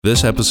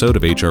This episode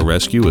of HR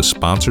Rescue is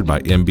sponsored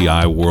by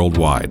MBI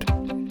Worldwide.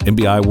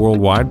 MBI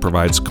Worldwide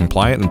provides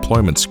compliant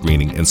employment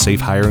screening and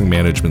safe hiring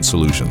management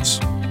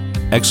solutions.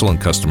 Excellent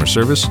customer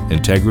service,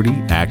 integrity,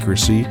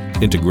 accuracy,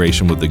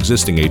 integration with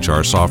existing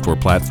HR software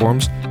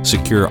platforms,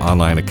 secure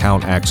online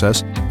account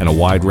access, and a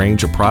wide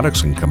range of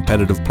products and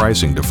competitive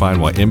pricing define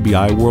why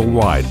MBI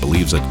Worldwide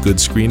believes that good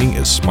screening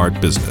is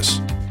smart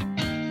business.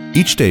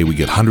 Each day we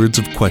get hundreds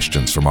of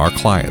questions from our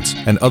clients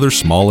and other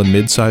small and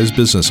mid-sized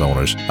business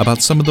owners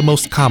about some of the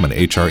most common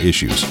HR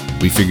issues.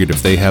 We figured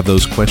if they have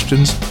those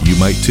questions, you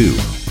might too.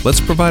 Let's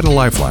provide a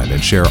lifeline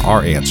and share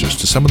our answers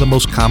to some of the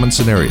most common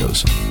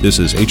scenarios. This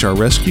is HR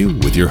Rescue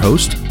with your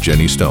host,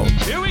 Jenny Stone.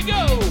 Here we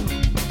go!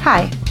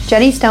 Hi,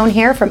 Jenny Stone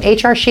here from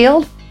HR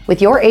Shield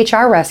with your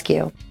HR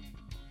Rescue.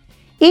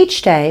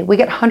 Each day we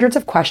get hundreds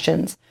of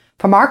questions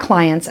from our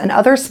clients and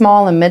other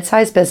small and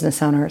mid-sized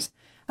business owners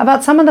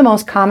about some of the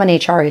most common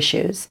HR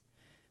issues.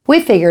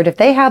 We figured if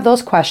they have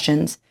those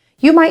questions,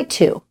 you might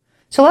too.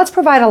 So let's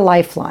provide a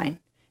lifeline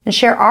and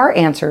share our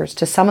answers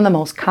to some of the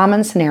most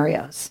common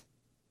scenarios.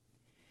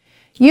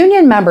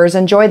 Union members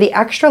enjoy the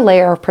extra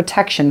layer of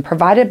protection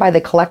provided by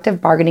the collective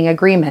bargaining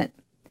agreement.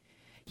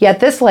 Yet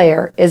this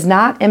layer is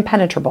not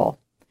impenetrable.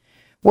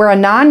 Where a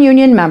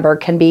non-union member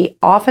can be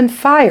often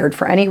fired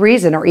for any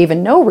reason or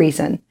even no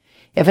reason,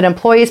 if an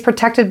employee is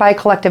protected by a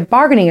collective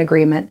bargaining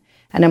agreement,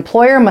 an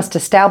employer must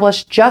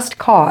establish just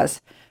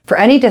cause for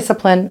any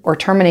discipline or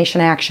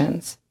termination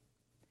actions.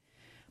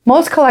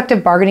 Most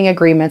collective bargaining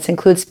agreements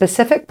include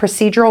specific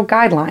procedural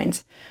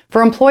guidelines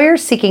for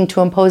employers seeking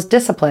to impose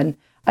discipline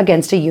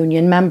against a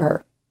union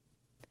member.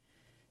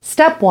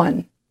 Step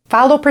 1.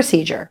 Follow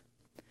procedure.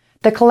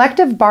 The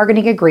collective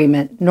bargaining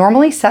agreement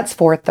normally sets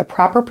forth the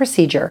proper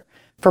procedure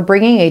for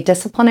bringing a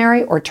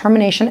disciplinary or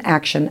termination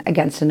action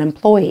against an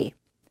employee.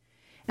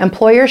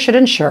 Employers should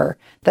ensure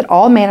that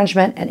all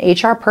management and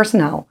HR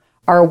personnel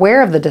are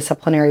aware of the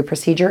disciplinary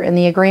procedure in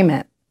the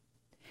agreement.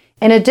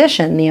 In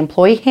addition, the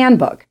employee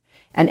handbook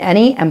and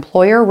any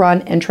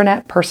employer-run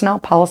intranet personnel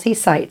policy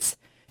sites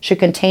should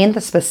contain the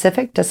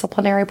specific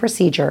disciplinary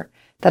procedure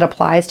that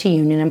applies to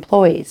union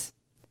employees.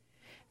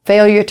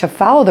 Failure to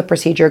follow the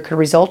procedure could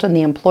result in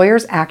the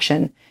employer's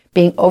action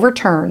being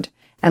overturned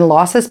and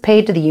losses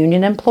paid to the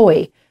union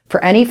employee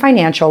for any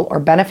financial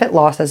or benefit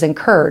losses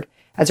incurred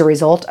as a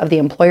result of the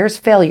employer's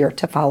failure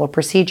to follow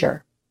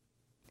procedure.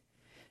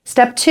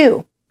 Step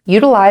 2.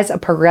 Utilize a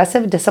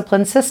progressive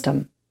discipline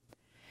system.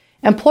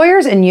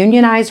 Employers in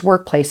unionized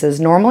workplaces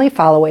normally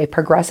follow a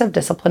progressive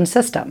discipline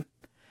system.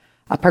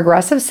 A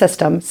progressive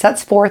system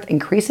sets forth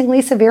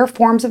increasingly severe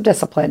forms of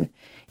discipline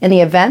in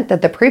the event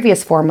that the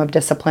previous form of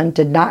discipline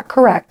did not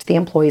correct the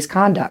employee's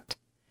conduct.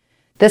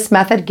 This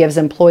method gives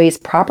employees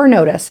proper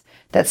notice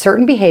that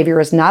certain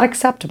behavior is not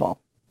acceptable.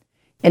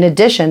 In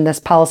addition, this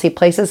policy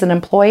places an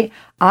employee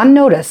on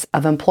notice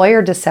of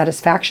employer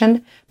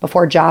dissatisfaction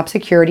before job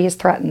security is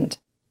threatened.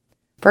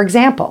 For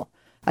example,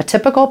 a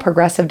typical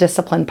progressive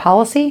discipline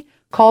policy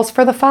calls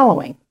for the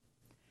following.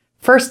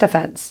 First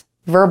offense,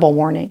 verbal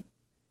warning.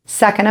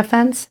 Second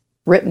offense,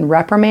 written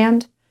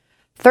reprimand.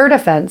 Third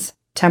offense,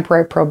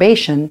 temporary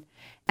probation.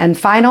 And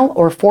final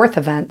or fourth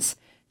offense,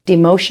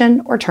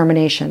 demotion or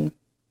termination.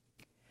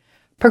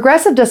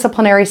 Progressive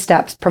disciplinary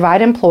steps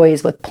provide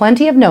employees with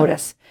plenty of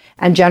notice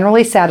and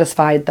generally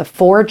satisfied the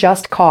 4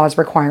 just cause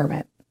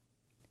requirement.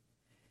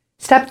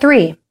 Step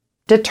 3.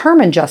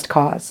 Determine just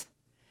cause.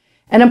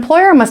 An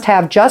employer must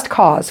have just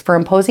cause for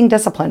imposing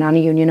discipline on a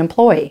union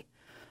employee.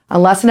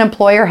 Unless an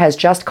employer has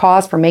just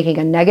cause for making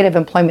a negative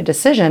employment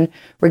decision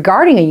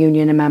regarding a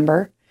union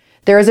member,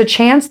 there is a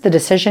chance the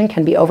decision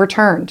can be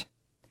overturned.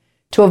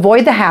 To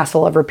avoid the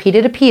hassle of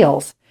repeated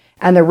appeals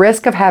and the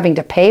risk of having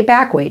to pay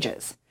back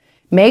wages,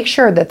 make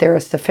sure that there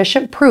is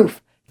sufficient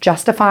proof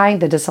justifying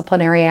the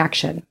disciplinary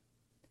action.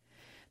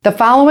 The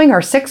following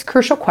are 6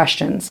 crucial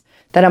questions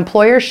that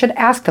employers should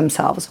ask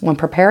themselves when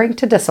preparing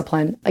to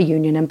discipline a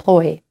union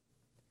employee.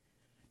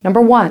 Number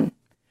 1.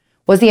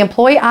 Was the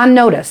employee on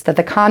notice that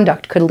the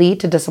conduct could lead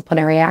to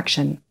disciplinary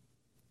action?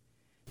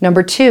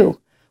 Number 2.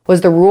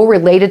 Was the rule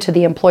related to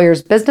the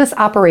employer's business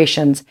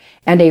operations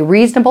and a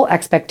reasonable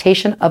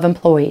expectation of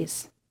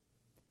employees?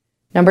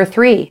 Number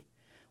 3.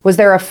 Was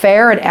there a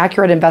fair and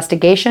accurate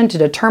investigation to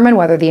determine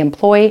whether the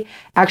employee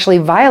actually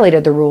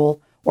violated the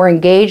rule or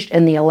engaged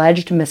in the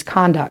alleged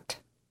misconduct?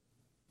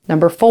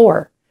 Number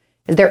 4.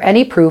 Is there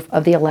any proof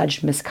of the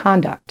alleged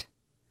misconduct?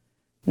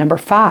 Number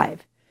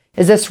 5.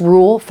 Is this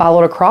rule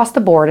followed across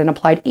the board and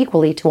applied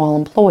equally to all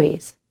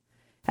employees?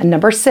 And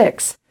number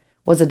 6.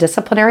 Was a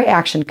disciplinary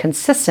action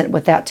consistent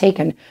with that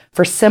taken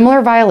for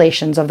similar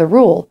violations of the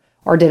rule,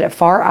 or did it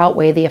far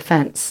outweigh the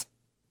offense?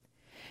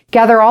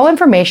 Gather all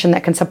information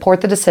that can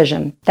support the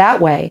decision.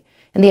 That way,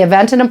 in the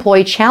event an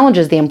employee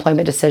challenges the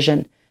employment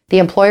decision, the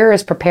employer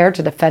is prepared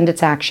to defend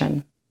its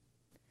action.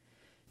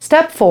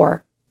 Step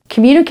 4.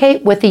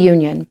 Communicate with the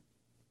union.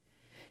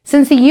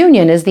 Since the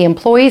union is the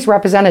employee's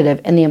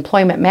representative in the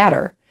employment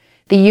matter,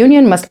 the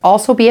union must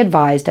also be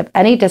advised of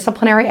any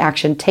disciplinary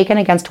action taken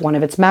against one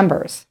of its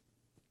members.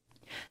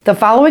 The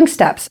following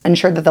steps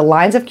ensure that the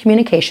lines of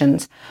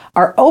communications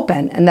are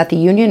open and that the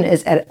union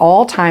is at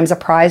all times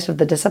apprised of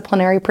the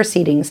disciplinary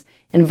proceedings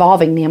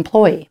involving the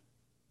employee.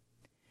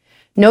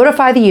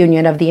 Notify the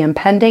union of the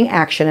impending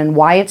action and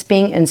why it's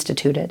being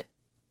instituted.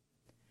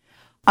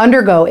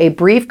 Undergo a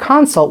brief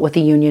consult with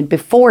the union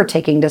before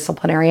taking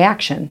disciplinary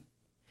action.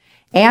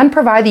 And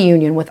provide the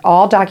union with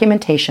all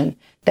documentation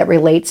that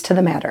relates to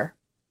the matter.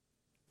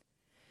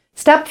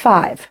 Step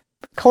 5.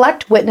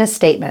 Collect witness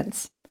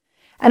statements.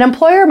 An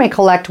employer may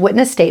collect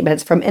witness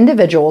statements from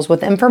individuals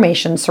with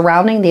information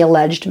surrounding the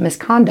alleged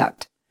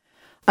misconduct.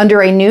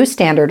 Under a new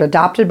standard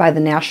adopted by the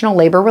National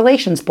Labor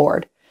Relations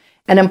Board,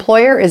 an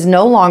employer is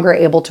no longer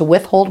able to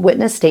withhold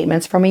witness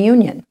statements from a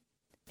union.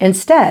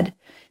 Instead,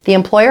 the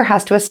employer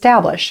has to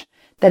establish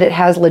that it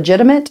has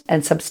legitimate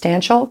and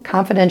substantial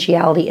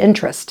confidentiality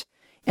interest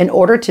in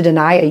order to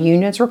deny a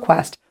union's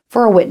request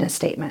for a witness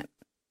statement.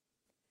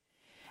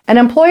 An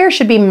employer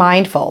should be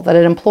mindful that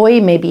an employee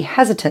may be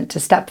hesitant to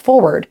step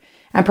forward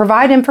and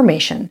provide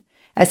information,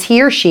 as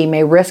he or she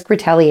may risk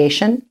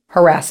retaliation,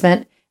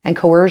 harassment, and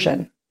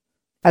coercion.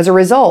 As a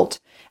result,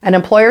 an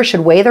employer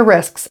should weigh the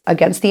risks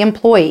against the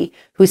employee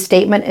whose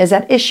statement is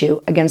at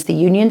issue against the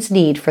union's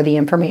need for the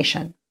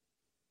information.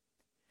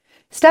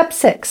 Step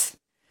 6.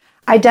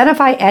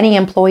 Identify any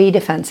employee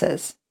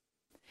defenses.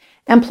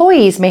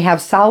 Employees may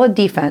have solid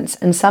defense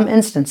in some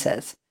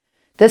instances.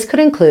 This could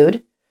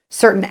include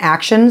certain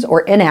actions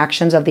or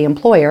inactions of the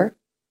employer,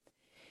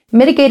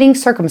 mitigating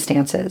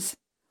circumstances,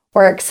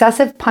 or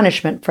excessive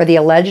punishment for the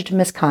alleged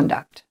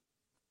misconduct.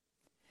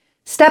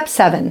 Step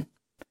 7.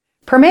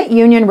 Permit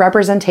union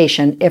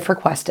representation if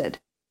requested.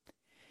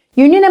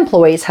 Union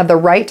employees have the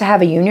right to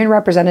have a union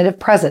representative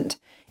present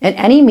in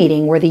any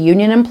meeting where the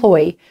union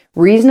employee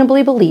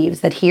reasonably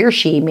believes that he or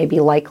she may be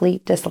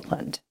likely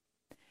disciplined.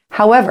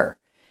 However,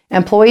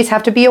 employees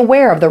have to be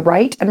aware of the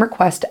right and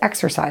request to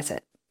exercise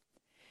it.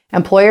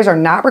 Employers are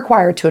not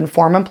required to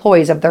inform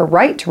employees of their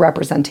right to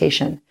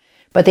representation,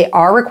 but they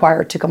are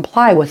required to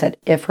comply with it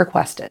if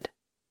requested.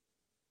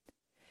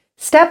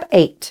 Step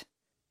 8.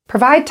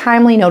 Provide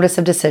timely notice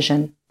of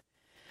decision.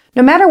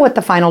 No matter what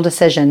the final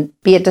decision,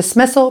 be it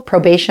dismissal,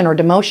 probation, or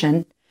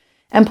demotion,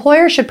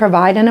 employers should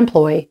provide an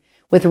employee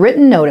with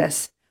written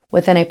notice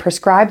within a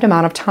prescribed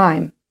amount of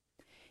time.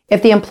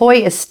 If the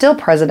employee is still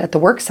present at the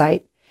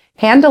worksite,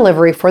 hand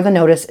delivery for the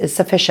notice is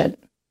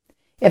sufficient.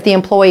 If the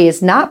employee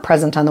is not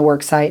present on the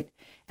worksite,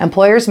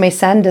 employers may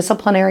send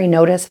disciplinary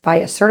notice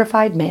via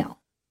certified mail.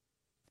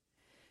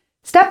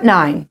 Step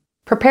 9.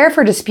 Prepare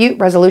for dispute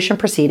resolution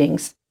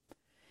proceedings.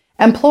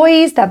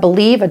 Employees that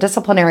believe a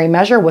disciplinary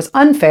measure was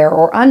unfair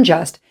or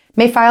unjust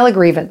may file a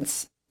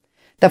grievance.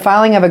 The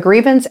filing of a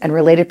grievance and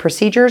related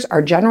procedures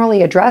are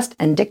generally addressed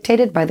and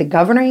dictated by the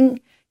governing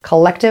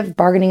collective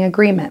bargaining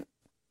agreement.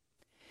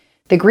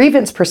 The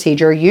grievance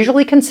procedure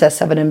usually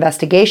consists of an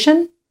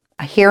investigation,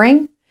 a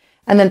hearing,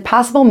 and then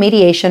possible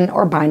mediation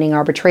or binding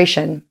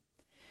arbitration.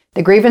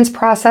 The grievance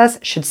process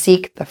should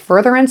seek the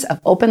furtherance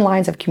of open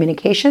lines of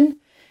communication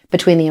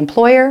between the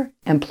employer,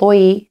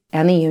 employee,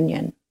 and the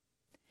union.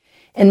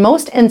 In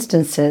most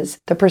instances,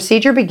 the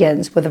procedure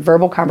begins with a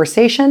verbal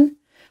conversation,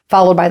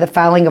 followed by the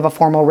filing of a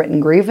formal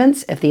written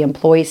grievance if the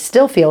employee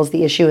still feels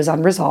the issue is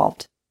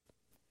unresolved.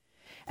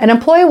 An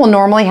employee will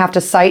normally have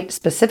to cite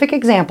specific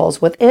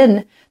examples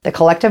within the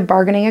collective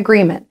bargaining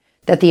agreement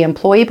that the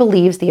employee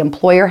believes the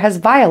employer has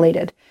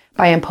violated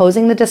by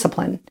imposing the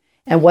discipline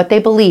and what they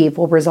believe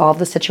will resolve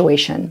the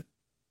situation.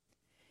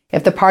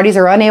 If the parties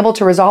are unable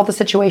to resolve the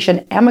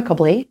situation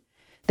amicably,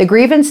 the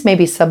grievance may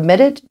be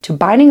submitted to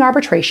binding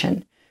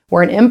arbitration,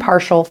 where an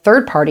impartial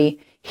third party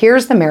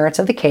hears the merits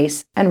of the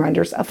case and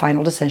renders a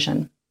final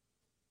decision.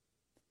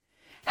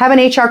 Have an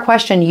HR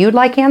question you'd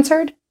like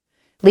answered?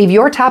 Leave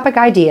your topic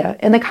idea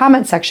in the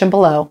comment section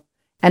below.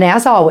 And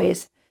as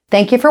always,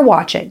 thank you for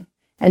watching,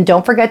 and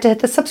don't forget to hit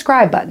the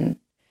subscribe button.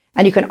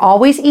 And you can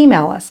always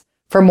email us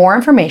for more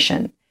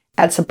information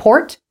at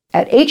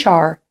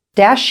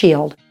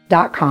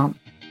support@hr-shield.com.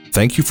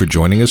 Thank you for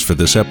joining us for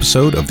this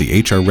episode of the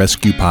HR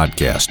Rescue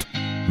Podcast.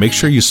 Make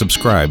sure you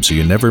subscribe so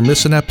you never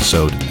miss an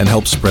episode and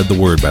help spread the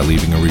word by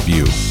leaving a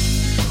review.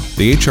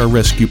 The HR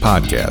Rescue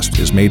Podcast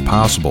is made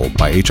possible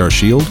by HR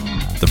Shield,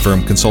 the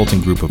firm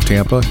consulting group of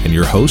Tampa, and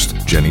your host,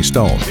 Jenny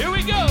Stone. Here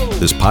we go!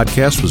 This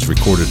podcast was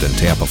recorded in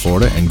Tampa,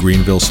 Florida and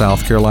Greenville,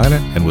 South Carolina,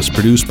 and was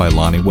produced by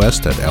Lonnie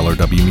West at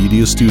LRW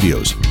Media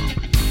Studios.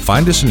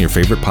 Find us in your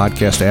favorite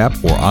podcast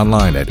app or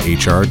online at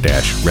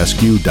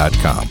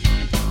hr-rescue.com.